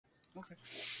Okay.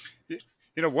 Y-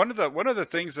 one of the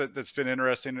things that's been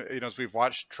interesting, as we've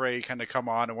watched Trey kind of come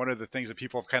on, and one of the things that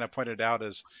people have kind of pointed out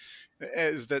is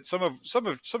that some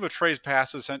of Trey's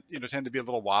passes tend to be a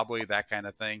little wobbly, that kind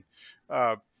of thing.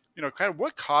 Uh, kind of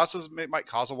what might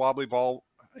cause a wobbly ball.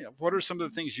 What are some of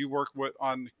the things you work with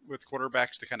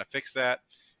quarterbacks to kind of fix that?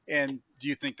 And do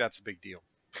you think that's a big deal?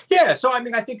 Yeah, so I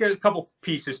mean, I think there's a couple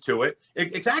pieces to it.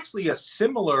 It's actually a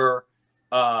similar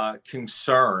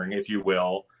concern, if you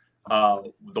will.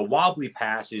 The wobbly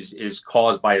pass is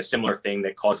caused by a similar thing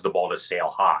that causes the ball to sail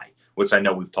high, which I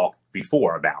know we've talked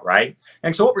before about, right?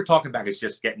 And so what we're talking about is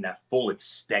just getting that full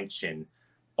extension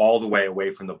all the way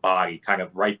away from the body, kind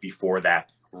of right before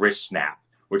that wrist snap,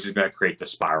 which is going to create the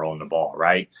spiral in the ball,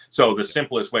 right? So the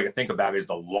simplest way to think about it is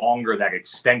the longer that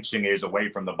extension is away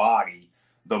from the body,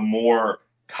 the more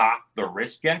cock the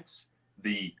wrist gets,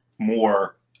 the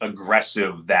more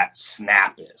aggressive that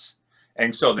snap is.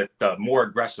 And so that the more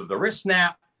aggressive the wrist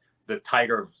snap, the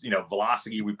tighter,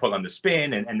 velocity we put on the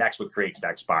spin, and that's what creates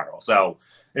that spiral. So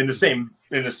in the same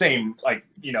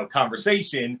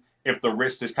conversation, if the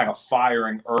wrist is kind of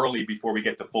firing early before we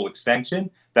get to full extension,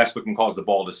 that's what can cause the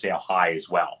ball to sail high as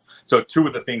well. So two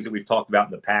of the things that we've talked about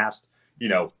in the past,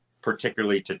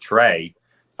 particularly to Trey,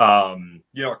 are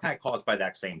kind of caused by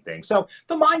that same thing. So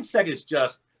the mindset is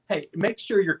just, hey, make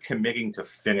sure you're committing to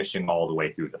finishing all the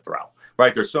way through the throw,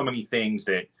 right? There's so many things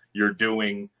that you're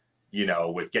doing,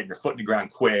 with getting your foot in the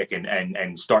ground quick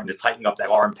and starting to tighten up that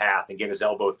arm path and get his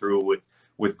elbow through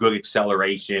with good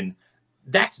acceleration.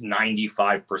 That's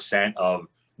 95% of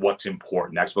what's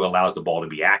important. That's what allows the ball to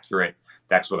be accurate.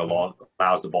 That's what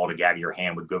allows the ball to get out of your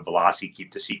hand with good velocity,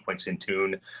 keep the sequence in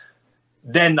tune.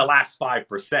 Then the last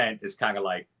 5% is kind of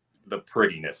like the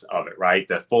prettiness of it, right?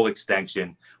 The full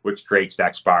extension, which creates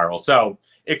that spiral. So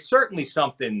it's certainly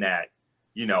something that,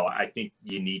 I think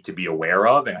you need to be aware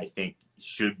of, and I think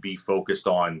should be focused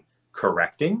on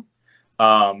correcting.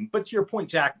 But to your point,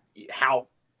 Jack, how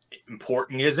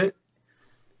important is it?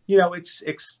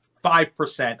 It's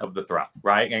 5% of the throw,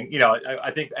 right? And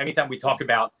I think anytime we talk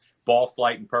about ball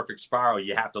flight and perfect spiral,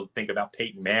 you have to think about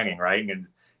Peyton Manning, right? And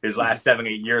his last 7,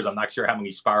 8 years, I'm not sure how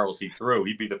many spirals he threw.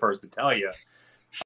 He'd be the first to tell you.